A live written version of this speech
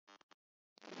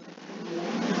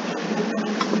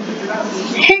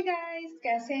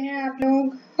कैसे हैं आप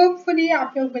लोग? होपफुली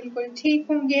आप लोग बिल्कुल ठीक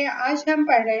होंगे। आज हम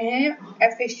पढ़ रहे हैं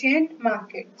efficient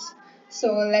markets. So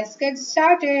let's get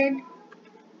started.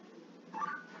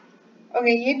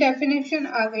 Okay, ये डेफिनेशन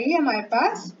आ गई हमारे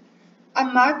पास। A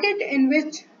market in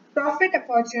which profit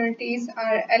opportunities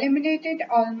are eliminated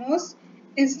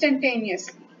almost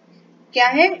instantaneously. क्या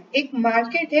है? एक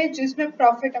मार्केट है जिसमें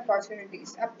प्रॉफिट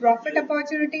अपॉर्चुनिटीज। अब प्रॉफिट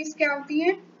अपॉर्चुनिटीज क्या होती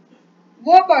हैं?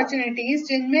 वो अपॉर्चुनिटीज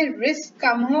जिनमें रिस्क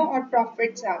कम हो और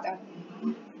प्रॉफिट ज्यादा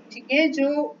हो। ठीक है,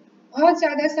 जो बहुत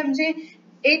ज्यादा समझे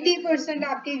 80%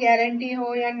 आपकी गारंटी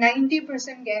हो या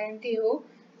 90% गारंटी हो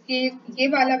कि ये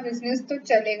वाला बिजनेस तो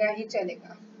चलेगा ही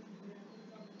चलेगा।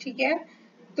 ठीक है,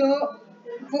 तो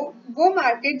वो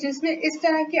मार्केट जिसमें इस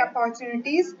तरह की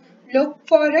अपॉर्चुनिटीज लोग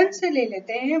फौरन से ले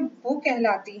लेते हैं वो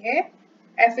कहलाती है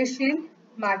एफिशिएंट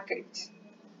मार्केट्स।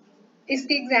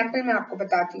 इसकी एग्जांपल मैं आपको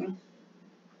बताती हूँ।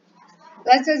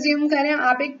 लेट्स अज्यूम करें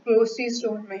आप एक ग्रोसरी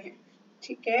स्टोर में हैं।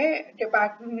 ठीक है,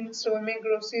 डिपार्टमेंट स्टोर में,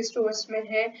 ग्रोसरी स्टोर्स में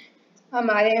है।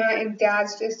 हमारे यहाँ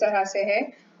इम्तियाज जिस तरह से है,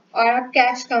 और आप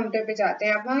कैश काउंटर पे जाते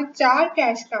हैं। अब वहाँ 4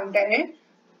 कैश काउंटर हैं।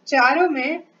 चारों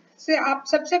में से आप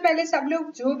सबसे पहले, सब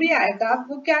लोग जो भी आएगा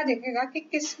वो क्या देखेगा कि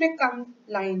किस में कम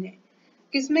लाइन है,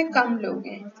 किस में कम लोग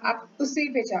हैं, आप उसी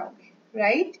पे जाओगे।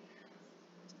 राइट,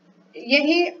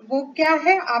 यही वो क्या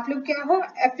है, आप लोग क्या हो,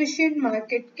 एफिशिएंट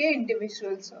मार्केट के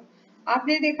इंडिविजुअल्स हो।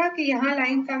 आपने देखा कि यहाँ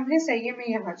लाइन कम है, सही है, मैं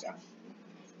यहाँ जाऊँ।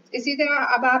 इसी तरह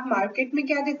अब आप मार्केट में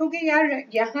क्या देखोगे, यार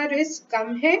यहाँ रिस्क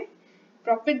कम है,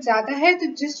 प्रॉफिट ज्यादा है, तो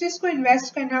जिस जिसको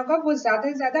इन्वेस्ट करना होगा वो ज्यादा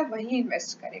से ज्यादा वही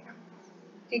इन्वेस्ट करेगा।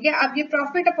 ठीक है, अब ये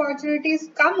प्रॉफिट अपॉर्चुनिटीज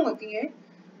कम होती है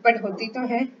बट होती तो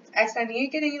है, ऐसा नहीं है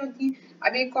कि नहीं होती।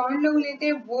 अब ये कौन लोग लेते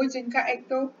हैं? वो जिनका एक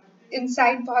तो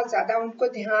इनसाइट बहुत ज्यादा, उनको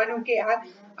ध्यान हो कि यार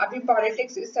अभी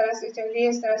पॉलिटिक्स इस तरह से चल रही है,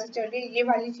 इस तरह से चल रही है, ये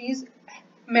वाली चीज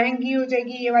महंगी हो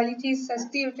जाएगी, ये वाली चीज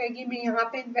सस्ती हो जाएगी, मैं यहाँ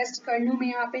पे इन्वेस्ट कर लूँ, मैं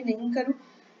यहाँ पे नहीं करूँ,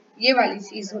 ये वाली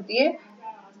चीज होती है।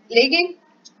 लेकिन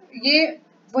ये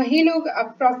वही लोग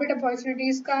अब प्रॉफिट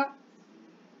अपॉर्चुनिटीज का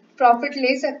प्रॉफिट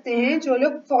ले सकते हैं जो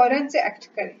लोग फौरन से एक्ट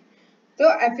करें।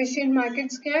 तो एफिशिएंट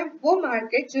मार्केट्स क्या है? वो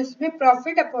मार्केट जिसमें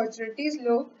प्रॉफिट अपॉर्चुनिटीज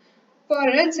लोग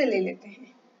फौरन से ले लेते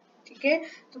हैं। ठीक है,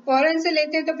 तो फौरन से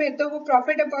लेते हैं तो फिर तो वो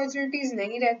प्रॉफिट अपॉर्चुनिटीज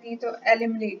नहीं रहती, तो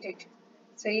एलिमिनेटेड।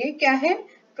 सही है, क्या है?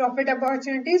 प्रॉफिट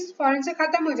अपॉर्चुनिटीज फौरन से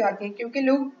खत्म हो जाती है क्योंकि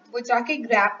लोग वो जाके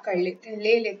ग्रैब कर लेते हैं,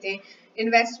 ले लेते हैं,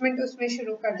 इन्वेस्टमेंट उसमें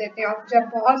शुरू कर देते हैं। और जब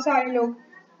बहुत सारे लोग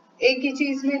एक ही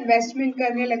चीज में इन्वेस्टमेंट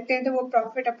करने लगते हैं तो वो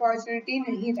प्रॉफिट अपॉर्चुनिटी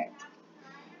नहीं रहती।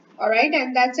 Alright,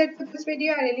 and that's it for this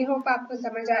video. I really hope आपको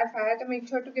समझ आया तो make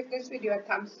sure to give this video a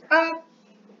thumbs up.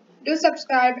 Do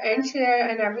subscribe and share,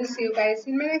 and I will see you guys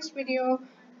in my next video.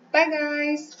 Bye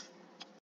guys.